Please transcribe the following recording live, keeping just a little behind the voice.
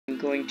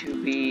going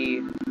to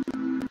be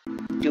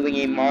doing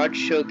a mod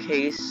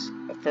showcase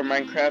for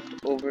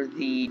Minecraft over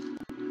the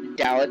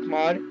Dalek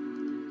mod,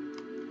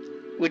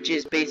 which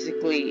is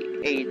basically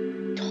a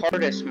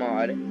TARDIS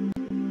mod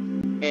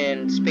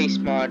and space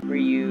mod where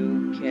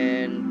you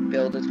can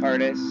build a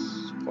TARDIS,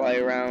 fly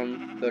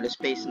around, go to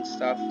space and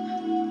stuff.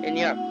 And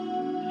yeah,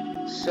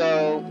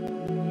 so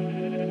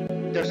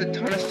there's a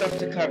ton of stuff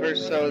to cover,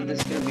 so this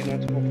is going to be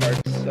multiple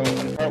parts. So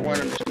in part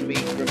 1, I'm just going to be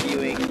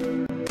reviewing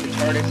the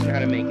TARDIS and how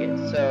to make it.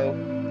 So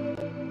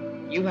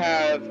you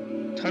have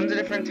tons of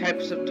different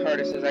types of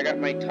TARDISes. I got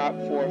my top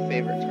 4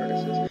 favorite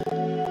TARDISes.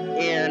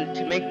 And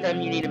to make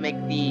them, you need to make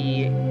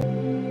the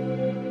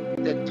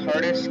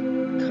TARDIS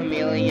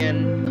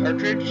Chameleon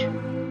cartridge.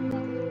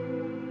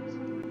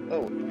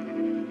 Oh.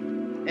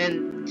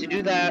 And to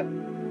do that,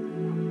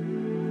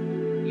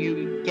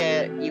 you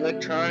get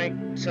electronic,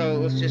 so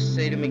let's just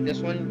say to make this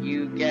one,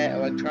 you get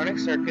electronic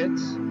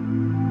circuits,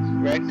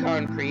 red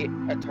concrete,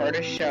 a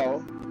TARDIS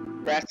shell,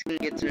 brass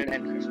ingots, and an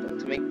end crystal.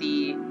 To make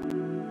the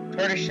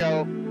TARDIS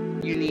shell,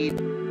 you need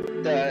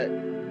the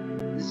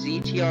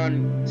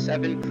Zetion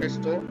 7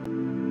 crystal,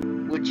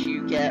 which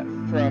you get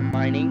from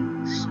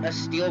mining, a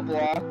steel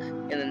block,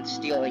 and then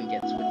steel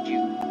ingots, which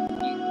you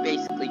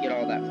basically get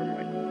all that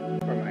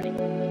from mining.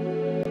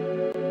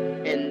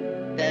 And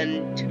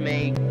then to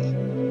make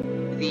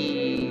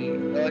the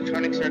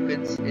electronic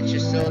circuits, it's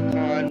just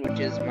silicon, which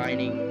is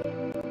mining,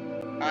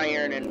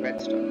 iron, and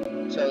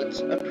redstone. So it's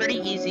a pretty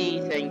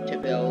easy thing to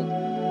build.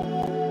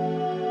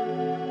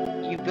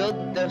 You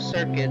build those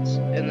circuits,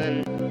 and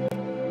then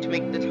to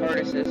make the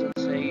TARDISes,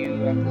 let's say you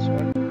have this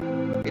one.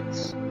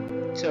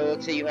 So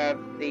let's say you have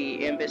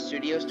the Ambit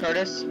Studios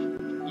TARDIS.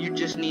 You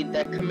just need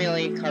that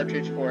Chameleon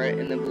cartridge for it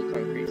and the blue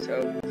concrete.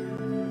 So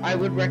I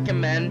would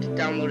recommend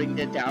downloading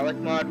the Dalek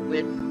mod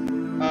with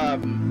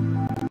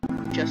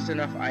just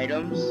enough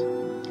items,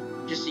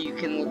 just so you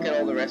can look at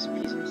all the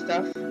recipes and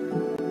stuff.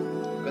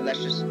 But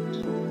that's just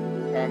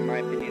my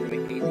opinion to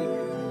make it easy.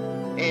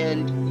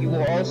 And you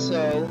will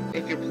also,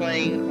 if you're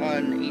playing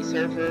on a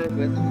server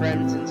with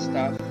friends and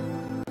stuff,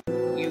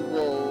 you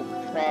will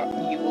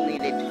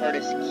need a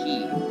TARDIS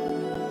key,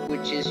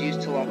 which is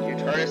used to lock your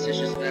TARDIS. It's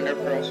just an ender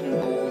pearl, some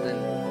gold, and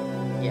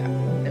yeah,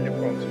 ender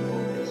pearl, some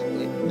gold,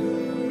 basically.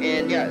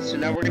 And yeah, so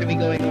now we're going to be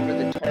going over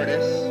the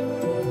TARDIS,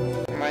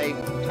 my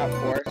top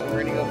 4. So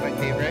we're going to go with my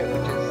favorite,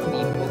 which is the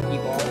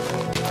Pokeball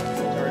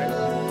TARDIS.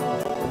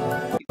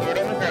 You throw it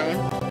on the ground,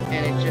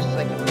 and it's just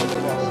like a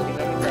Pokeball sitting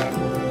on the ground.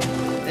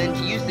 Then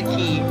to use the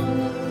key,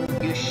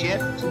 you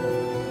shift,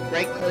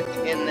 right-click,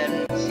 and then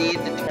see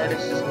the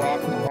TARDIS is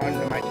locked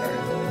onto my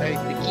TARDIS.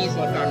 The key's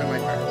locked onto my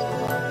TARDIS.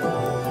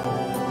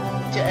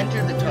 To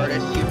enter the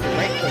TARDIS, you have to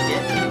right-click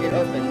it, it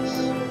opens,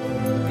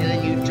 and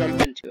then you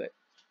jump into it.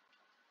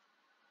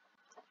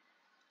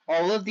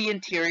 All of the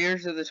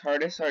interiors of the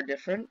TARDIS are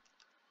different.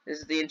 This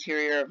is the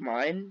interior of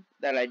mine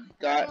that I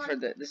got for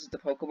this is the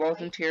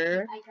Pokeball's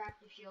interior. I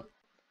dropped the shield.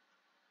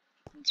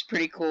 It's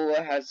pretty cool,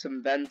 it has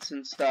some vents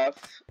and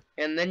stuff.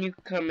 And then you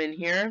come in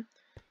here.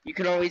 You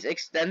can always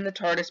extend the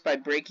TARDIS by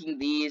breaking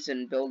these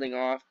and building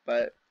off,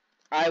 but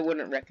I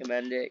wouldn't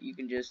recommend it. You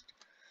can just,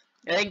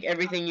 I think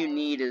everything you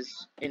need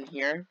is in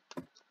here.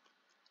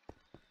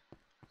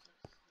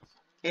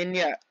 And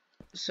yeah,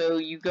 so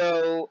you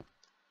go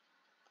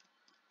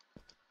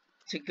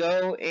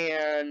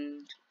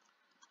and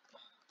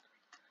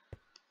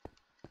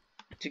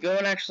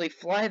actually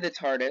fly the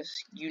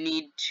TARDIS, you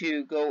need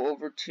to go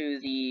over to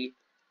the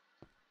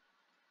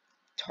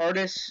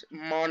TARDIS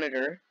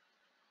monitor.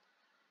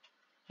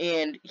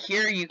 And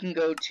here you can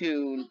go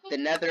to the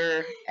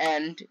Nether,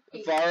 End,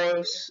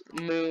 Varos,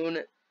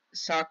 Moon,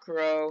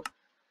 Sakura,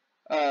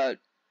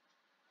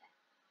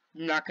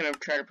 not gonna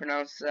try to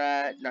pronounce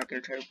that,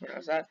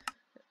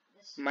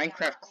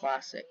 Minecraft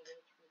Classic.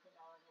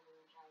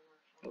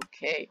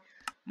 Okay,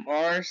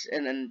 Mars,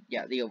 and then,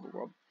 yeah, the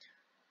overworld.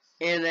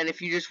 And then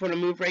if you just want to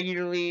move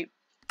regularly,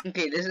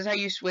 okay, this is how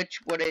you switch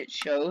what it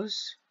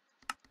shows.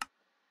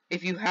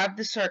 If you have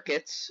the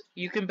circuits,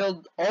 you can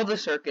build all the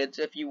circuits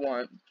if you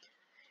want,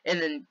 and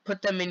then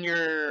put them in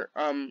your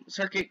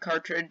circuit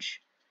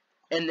cartridge,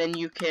 and then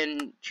you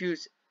can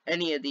choose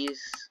any of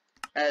these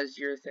as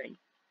your thing.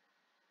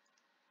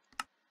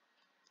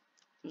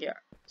 Yeah,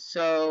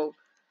 so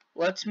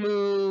let's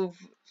move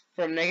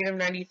from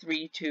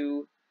 -93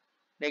 to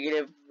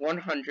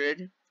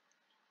 -100.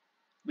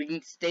 We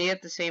can stay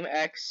at the same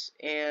X,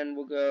 and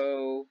we'll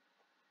go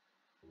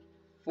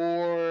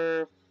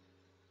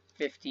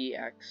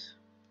 450X.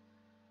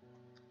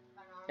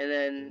 And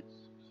then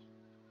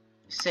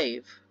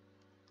save.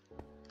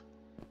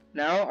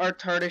 Now our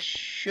TARDIS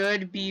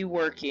should be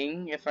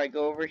working. If I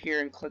go over here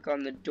and click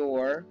on the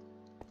door.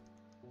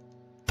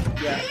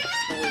 Yeah.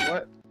 Oh, wait,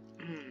 what?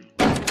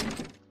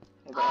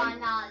 Hold on.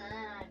 No,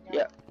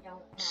 yeah.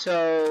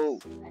 So.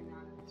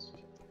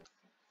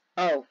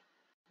 Oh.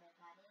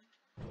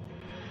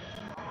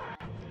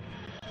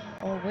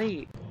 Oh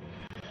wait.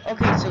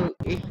 Okay, so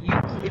if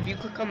you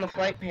click on the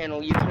flight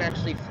panel, you can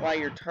actually fly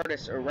your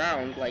TARDIS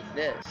around like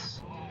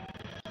this.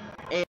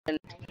 And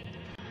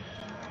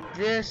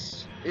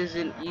this is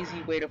an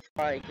easy way to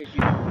fly, because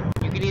you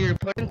can either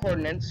put in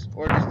coordinates,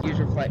 or just use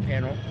your flight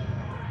panel.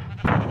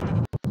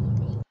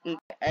 And to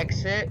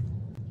exit,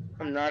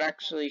 I'm not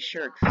actually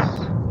sure,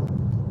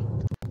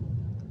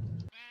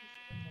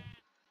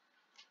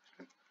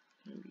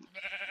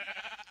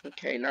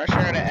 okay, not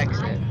sure how to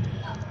exit.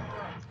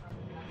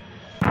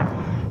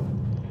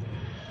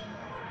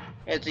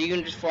 Yeah, so you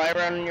can just fly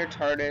around in your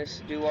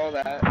TARDIS, do all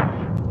that.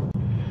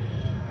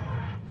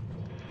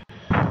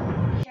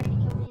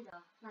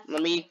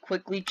 Let me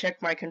quickly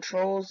check my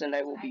controls, and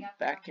I will be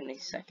back in a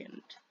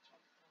second.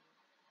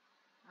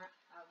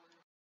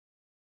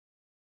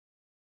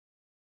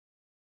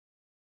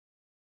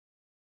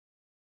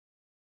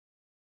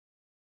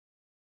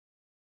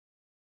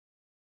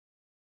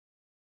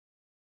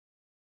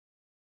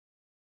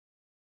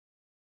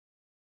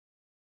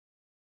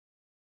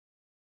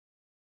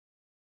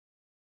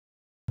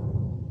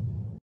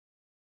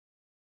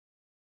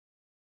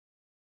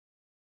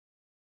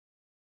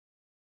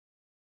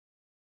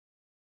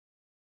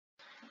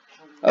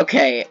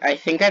 Okay, I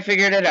think I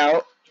figured it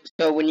out.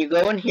 So when you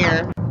go in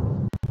here,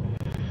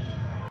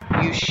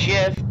 you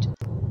shift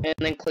and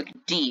then click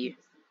D.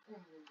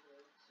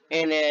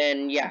 And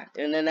then, yeah,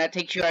 and then that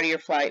takes you out of your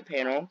flight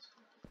panel.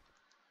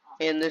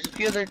 And there's a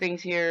few other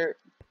things here.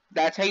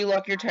 That's how you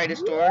lock your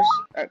TARDIS doors.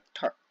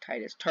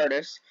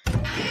 TARDIS.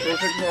 Door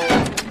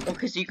control.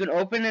 Okay, so you can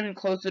open and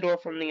close the door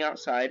from the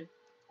outside.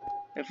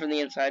 And from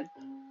the inside.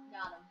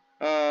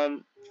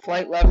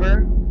 Flight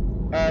lever.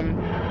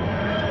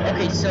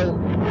 Okay, so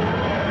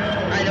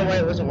I know why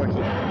it wasn't working.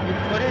 You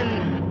put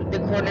in the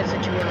coordinates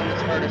that you want on the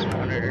TARDIS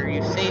monitor,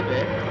 you save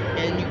it,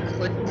 and you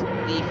click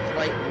the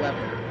flight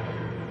lever.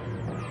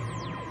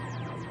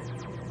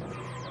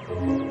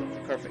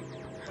 Perfect.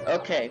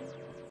 Okay.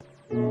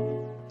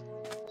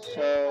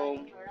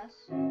 So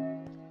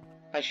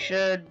I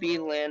should be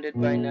landed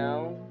by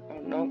now.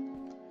 Oh no.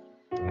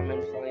 I'm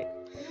in flight.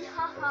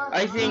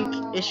 I think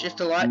it's just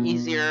a lot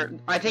easier.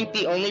 I think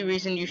the only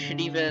reason you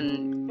should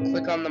even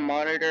click on the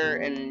monitor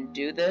and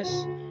do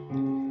this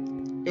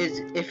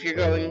is if you're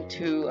going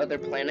to other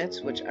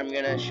planets, which I'm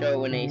gonna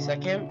show in a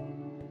second.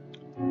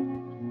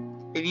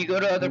 If you go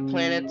to other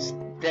planets,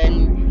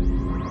 then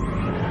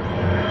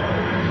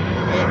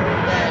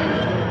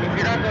if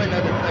you're not going to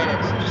other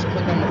planets, just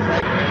click on the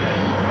flight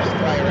panel and just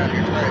fly around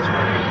your TARDIS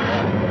wherever you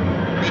want.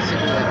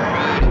 Basically, like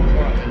creating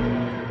fun.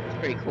 It's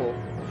pretty cool.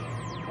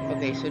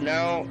 Okay, so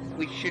now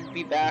we should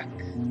be back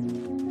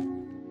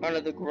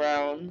onto the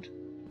ground.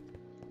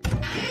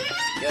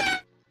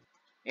 Yep.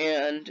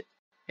 And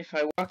if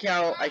I walk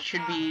out, I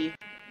should be...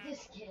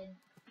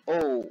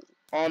 Oh,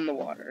 on the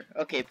water.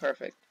 Okay,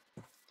 perfect.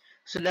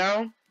 So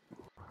now,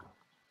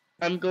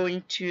 I'm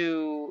going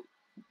to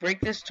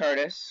break this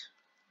TARDIS.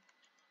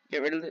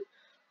 Get rid of it.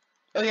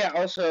 Oh yeah,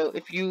 also,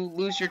 if you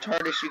lose your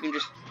TARDIS, you can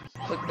just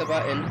click the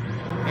button,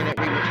 and it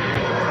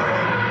rematerializes.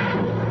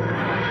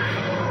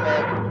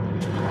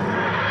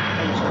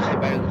 I'm just gonna say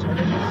bye to the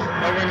TARDIS.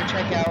 Now we're gonna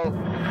check out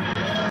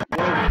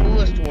one of the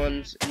coolest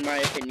ones, in my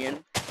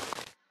opinion.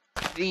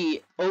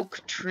 The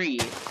oak tree.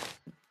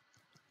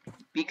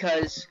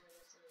 Because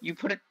you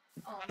put it...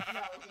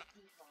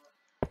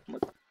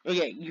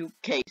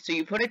 Okay, so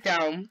you put it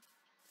down,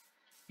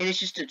 and it's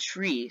just a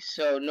tree,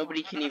 so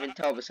nobody can even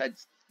tell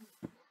besides...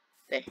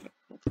 What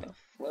the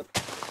flip?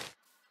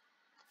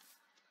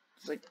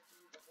 It's like,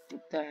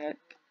 what the heck?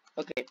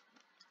 Okay.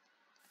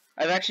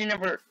 I've actually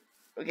never...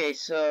 Okay,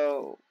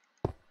 so...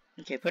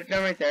 Okay, put it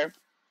down right there.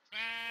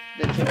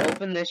 Then to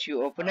open this,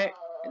 you open it.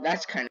 And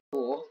that's kind of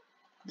cool.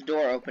 The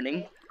door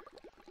opening.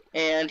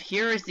 And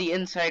here is the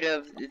inside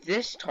of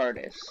this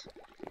TARDIS.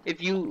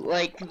 If you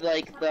like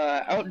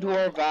the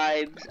outdoor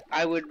vibes,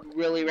 I would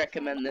really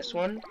recommend this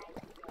one.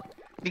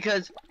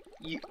 Because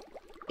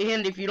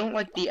and if you don't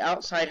like the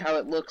outside, how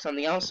it looks on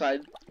the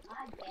outside,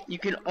 you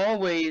can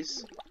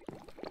always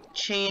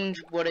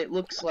change what it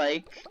looks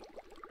like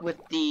with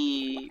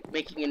the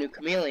making a new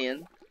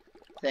chameleon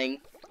thing,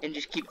 and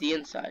just keep the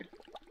inside.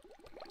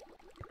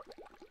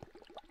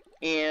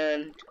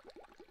 And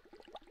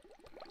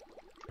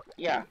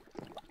yeah,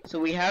 so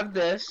we have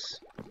this.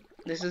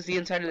 This is the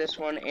inside of this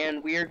one,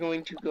 and we are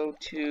going to go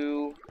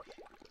to...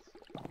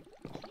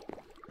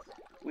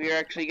 We are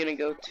actually going to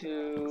go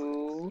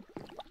to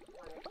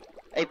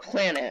a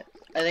planet.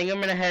 I think I'm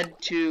going to head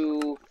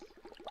to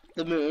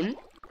the moon.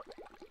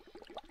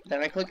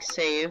 Then I click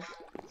save.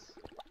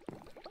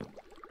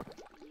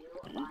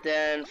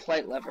 Then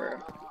flight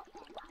lever.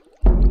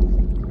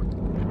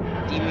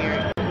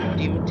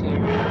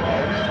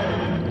 Dematerialize.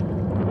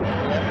 We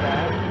have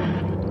that.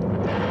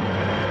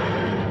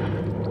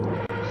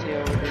 See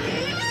how we're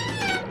doing.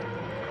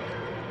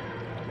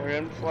 We're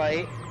in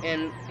flight,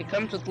 and it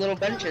comes with little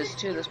benches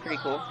too. That's pretty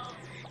cool.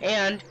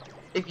 And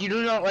if you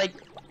do not like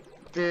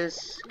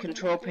this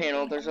control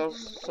panel, there's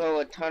also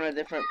a ton of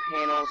different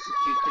panels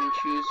that you can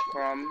choose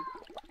from.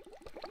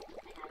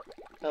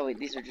 Oh wait,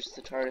 these are just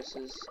the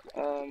TARDISes.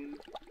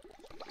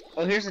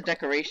 Oh, here's the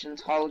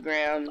decorations,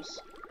 holograms,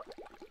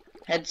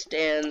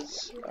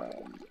 headstands,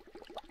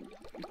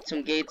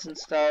 some gates and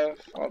stuff,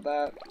 all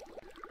that.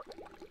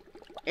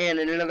 And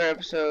in another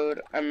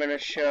episode, I'm going to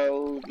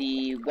show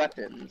the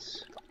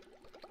weapons.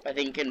 I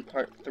think in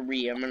part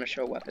 3, I'm going to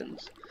show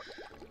weapons.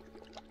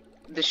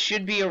 This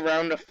should be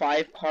around a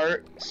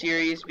 5-part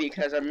series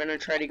because I'm going to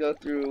try to go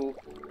through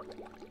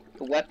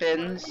the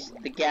weapons,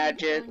 the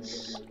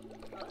gadgets,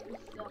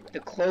 the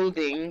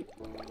clothing,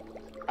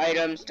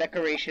 items,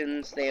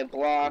 decorations, they have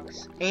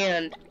blocks,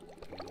 and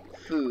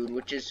food,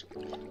 which is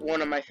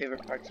one of my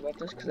favorite parts about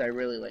this because I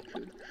really like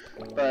food.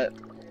 But,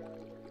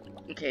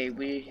 okay,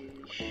 we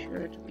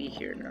should be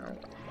here now.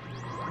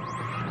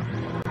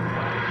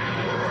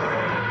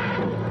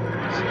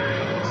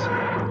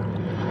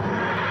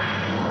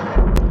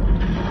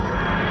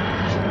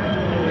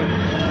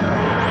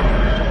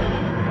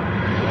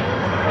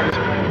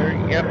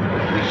 Yep,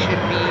 we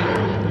should be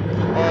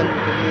on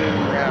the moon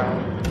now.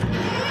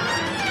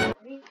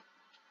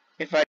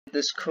 If I did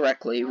this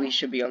correctly, we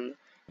should be on.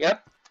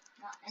 Yep.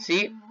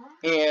 See?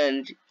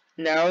 And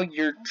now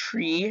your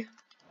tree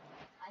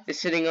is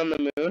sitting on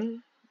the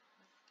moon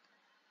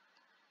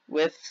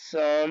with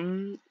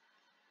some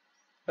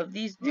of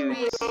these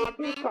dudes. And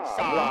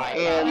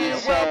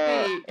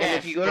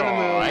if you go to the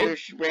moon,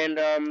 there's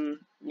random,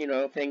 you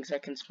know, things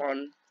that can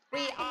spawn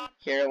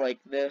here, like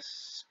this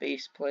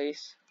space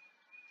place.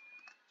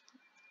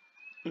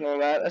 And all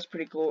that. That's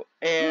pretty cool.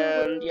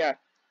 And yeah.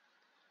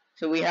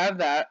 So we have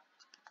that.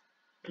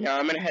 Now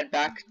I'm gonna head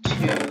back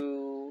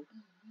to.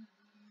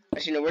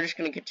 Actually, no, we're just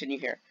gonna continue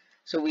here.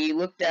 So we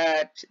looked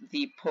at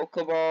the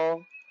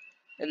Pokeball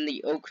and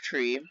the oak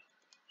tree.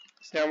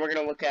 So now we're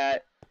gonna look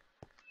at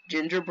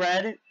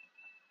gingerbread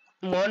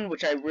one,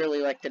 which I really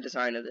like the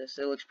design of this.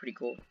 It looks pretty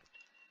cool.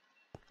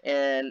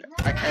 And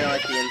I kinda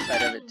like the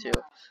inside of it too.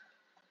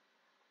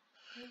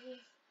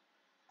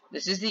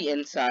 This is the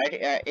inside.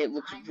 It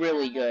looks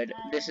really good.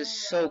 This is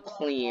so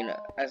clean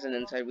as an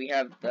inside. We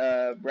have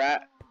the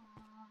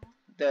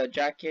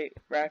jacket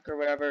rack or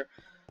whatever.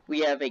 We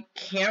have a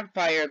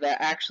campfire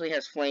that actually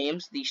has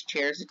flames. These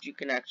chairs that you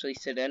can actually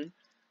sit in.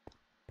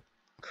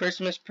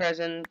 Christmas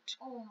present.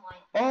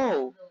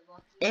 Oh,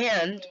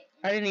 and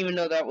I didn't even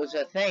know that was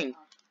a thing.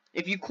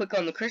 If you click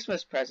on the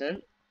Christmas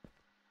present,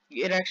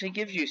 it actually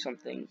gives you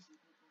something.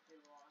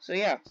 So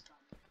yeah,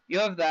 you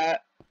have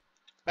that.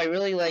 I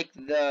really like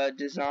the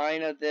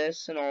design of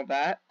this and all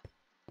that.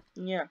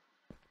 Yeah.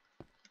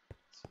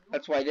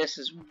 That's why this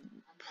is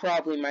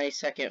probably my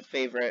second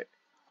favorite.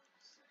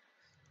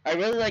 I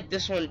really like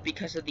this one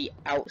because of the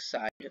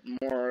outside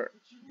more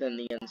than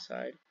the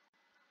inside.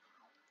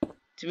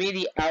 To me,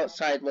 the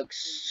outside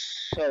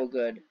looks so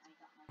good.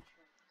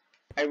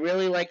 I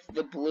really like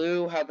the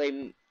blue, how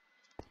the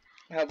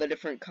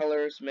different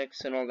colors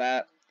mix and all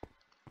that.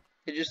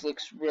 It just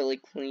looks really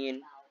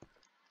clean.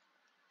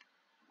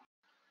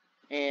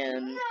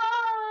 And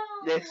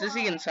this is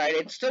the inside.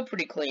 It's still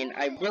pretty clean.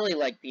 I really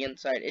like the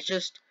inside. It's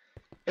just,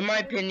 in my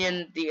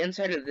opinion, the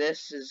inside of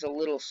this is a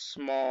little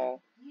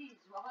small.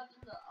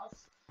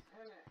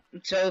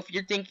 So if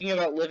you're thinking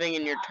about living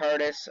in your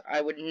TARDIS,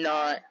 I would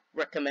not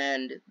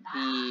recommend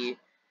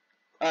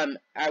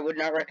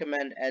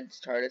Ed's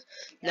TARDIS.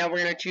 Now we're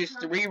gonna choose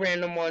 3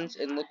 random ones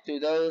and look through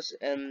those,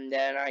 and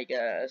then I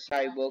guess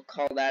I will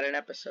call that an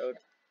episode.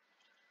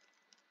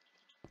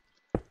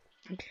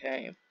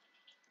 Okay.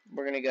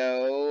 We're gonna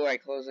go,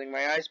 closing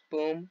my eyes,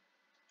 boom.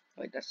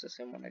 Wait, that's the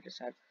same one I just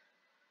had.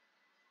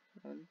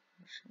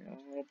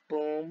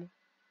 Boom.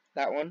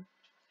 That one.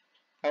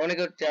 I want to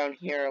go down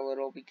here a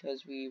little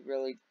because we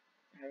really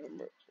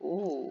haven't.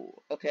 Ooh,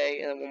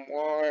 okay, and then one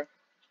more.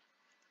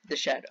 The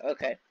shed,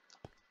 okay.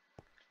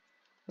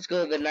 Let's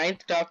go to the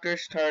 9th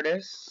Doctor's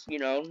TARDIS. You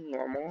know,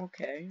 normal,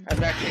 okay.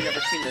 I've actually never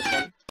seen this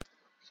one.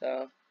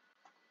 So.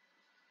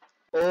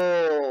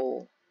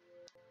 Oh.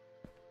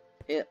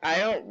 I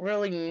don't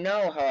really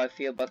know how I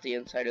feel about the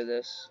inside of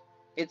this.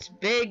 It's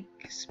big,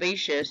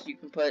 spacious. You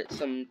can put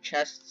some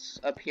chests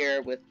up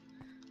here with,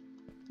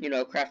 you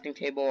know, crafting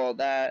table, all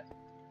that.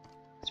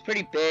 It's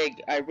pretty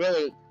big. I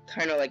really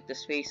kind of like the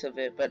space of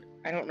it, but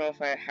I don't know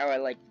how I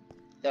like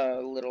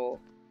the little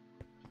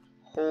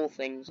hole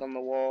things on the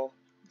wall.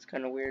 It's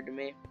kind of weird to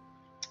me.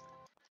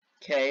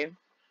 Okay.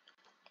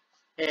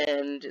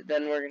 And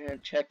then we're gonna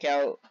check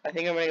out. I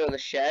think I'm gonna go to the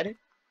shed.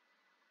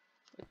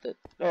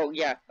 Oh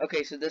yeah.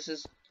 Okay, so this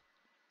is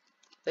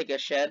like a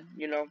shed,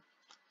 you know.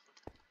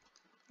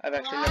 I've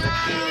actually never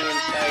seen the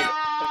inside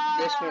of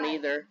this one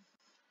either.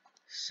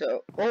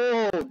 So,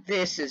 oh,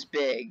 this is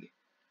big.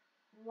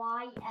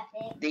 Why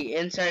epic? The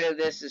inside of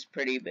this is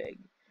pretty big.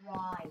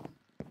 Why?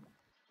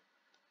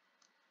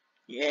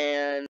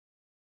 And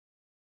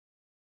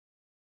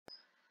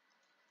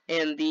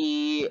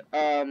the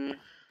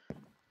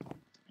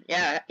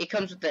yeah, it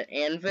comes with an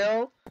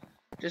anvil,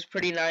 just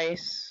pretty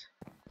nice.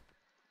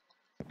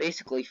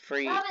 Basically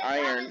free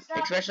iron,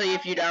 especially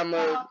if you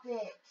download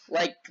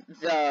like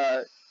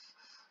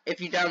if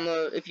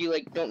you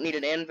like don't need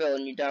an anvil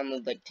and you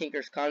download like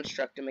Tinker's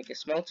Construct to make a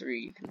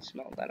smeltery, you can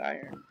smelt that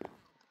iron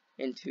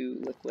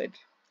into liquid.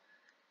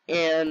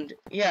 And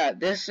yeah,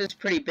 this is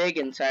pretty big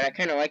inside. I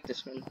kind of like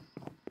this one.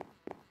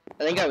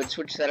 I think I would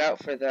switch that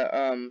out for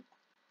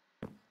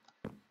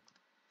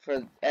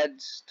for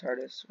Ed's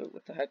TARDIS. Wait,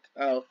 what the heck?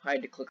 Oh, I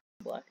had to click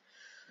on black.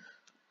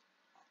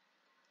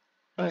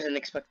 I wasn't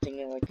expecting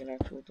it like an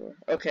actual door.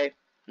 Okay,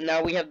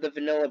 now we have the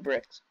vanilla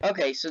bricks.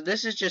 Okay, so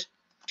this is just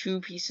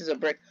 2 pieces of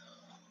brick.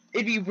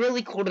 It'd be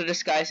really cool to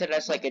disguise it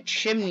as like a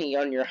chimney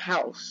on your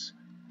house.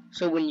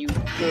 So when you go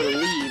to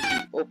leave, you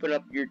open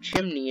up your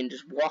chimney and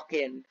just walk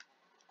in.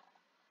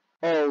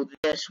 Oh,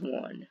 this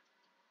one.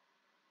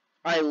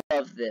 I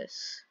love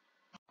this.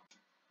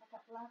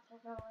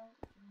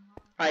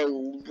 I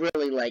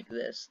really like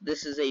this.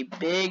 This is a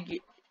big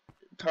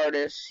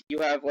TARDIS. You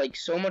have like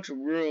so much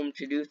room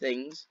to do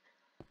things.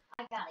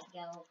 I gotta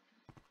go.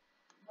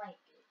 Like,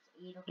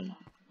 it's 8 o'clock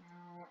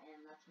now,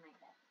 and that's my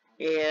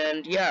bedtime.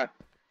 And yeah,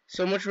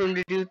 so much room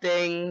to do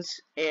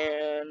things,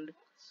 and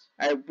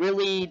I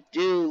really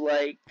do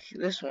like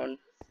this one.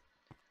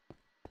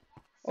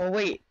 Oh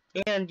wait,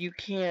 and you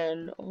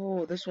can,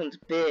 oh, this one's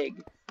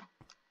big.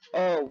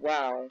 Oh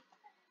wow.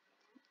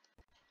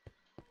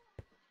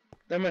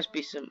 There must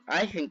be some,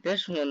 I think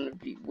this one would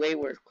be way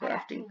worth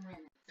crafting.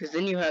 Because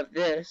then you have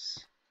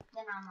this.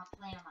 Then I'm gonna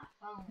play on my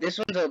phone. This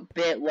one's a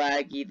bit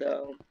laggy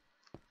though.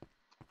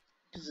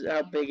 This is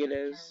how big it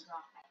is.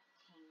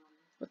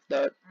 What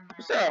the,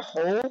 is there a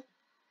hole?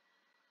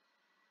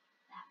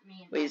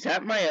 Wait, is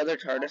that my other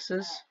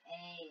TARDISes?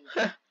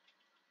 I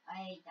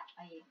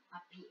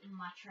peed in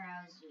my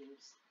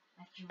trousers.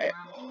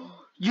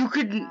 You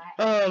could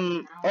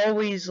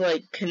always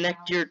like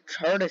connect your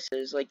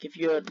TARDISes, like if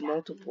you had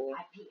multiple.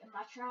 I peed in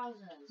my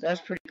trousers.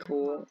 That's pretty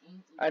cool.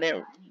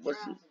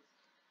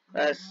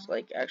 That's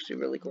like actually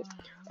really cool.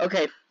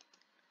 Okay,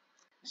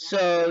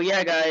 so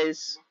yeah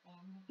guys,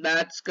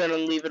 that's gonna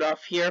leave it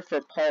off here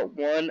for part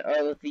 1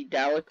 of the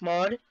Dalek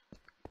mod.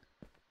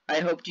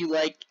 I hope you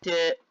liked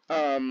it.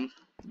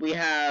 We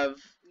have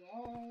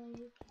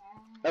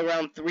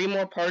around 3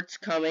 more parts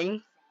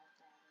coming.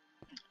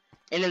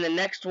 And in the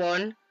next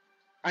one,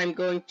 I'm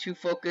going to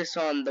focus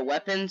on the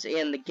weapons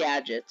and the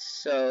gadgets,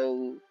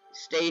 so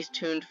stay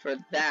tuned for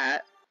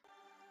that.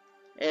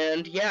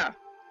 And yeah,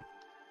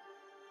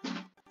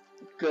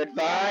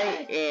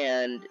 goodbye,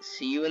 and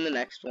see you in the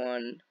next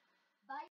one.